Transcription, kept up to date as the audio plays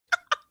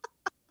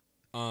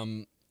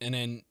And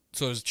then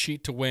so there's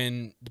Cheat to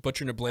Win, the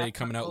Butcher and the Blade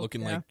coming out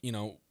looking like, you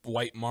know,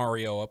 white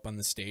Mario up on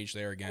the stage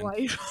there again.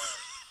 White.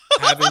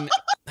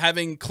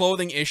 having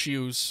clothing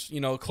issues, you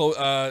know,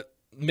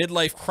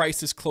 midlife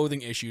crisis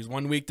clothing issues.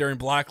 One week they're in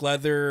black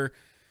leather,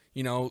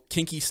 you know,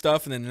 kinky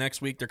stuff, and then the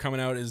next week they're coming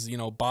out as, you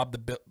know, Bob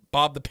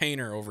the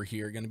painter over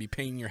here, going to be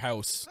painting your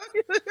house.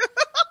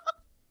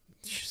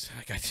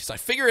 I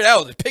figure it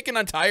out. Pick an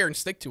attire and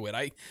stick to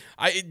it.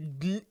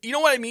 You know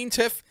what I mean,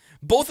 Tiff?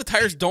 Both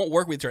attires don't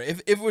work with each other.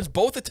 If it was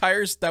both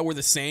attires that were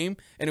the same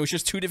and it was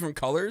just two different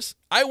colors,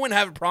 I wouldn't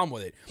have a problem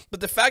with it. But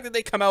the fact that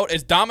they come out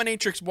as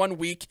Dominatrix one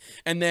week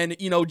and then,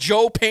 you know,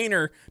 Joe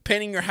Painter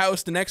painting your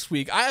house the next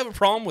week, I have a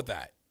problem with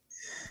that.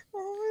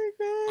 Oh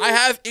my god. I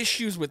have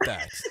issues with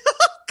that.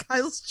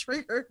 Kyle's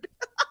triggered.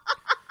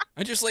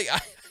 I just like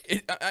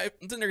I'm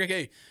sitting there,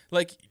 okay,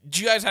 like,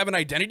 do you guys have an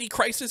identity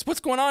crisis?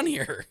 What's going on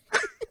here?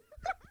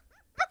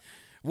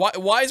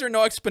 Why is there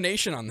no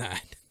explanation on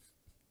that?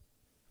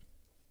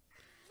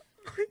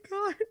 Oh my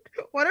god.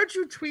 Why don't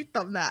you tweet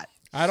them that?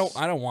 I don't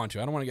want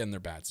to. I don't want to get in their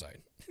bad side.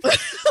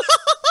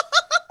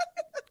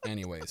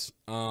 Anyways,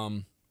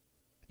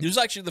 this is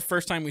actually the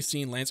first time we've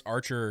seen Lance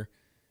Archer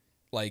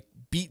like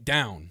beat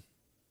down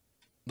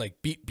in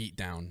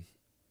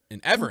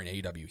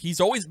AEW.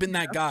 He's always been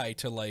that guy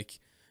to like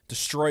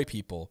destroy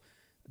people.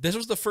 This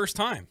was the first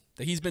time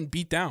that he's been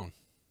beat down.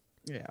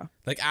 Yeah.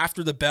 Like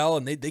after the bell,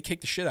 and they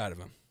kicked the shit out of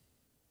him.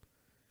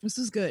 This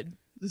is good.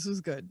 This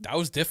was good. That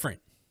was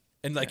different.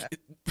 And like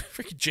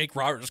freaking Jake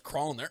Roberts just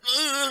crawling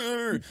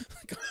there,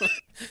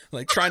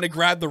 like trying to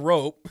grab the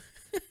rope.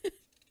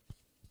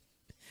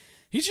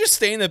 He's just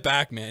staying in the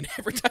back, man.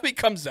 Every time he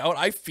comes out,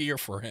 I fear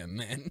for him,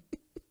 man.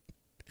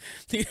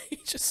 he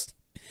just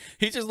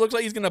looks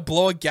like he's gonna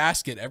blow a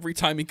gasket every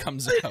time he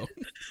comes out.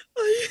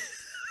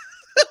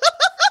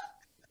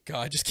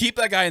 God, just keep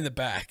that guy in the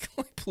back.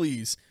 Like,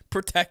 please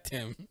protect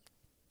him.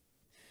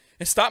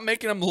 And stop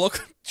making him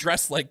look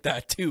dressed like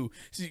that, too.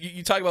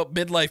 You talk about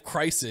midlife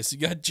crisis. You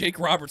got Jake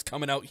Roberts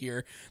coming out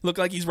here. Look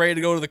like he's ready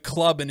to go to the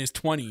club in his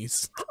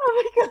 20s.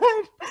 Oh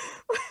my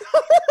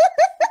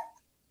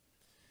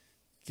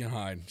god.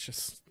 God,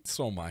 just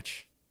so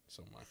much.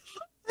 So much.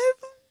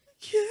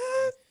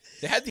 Yeah.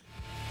 They had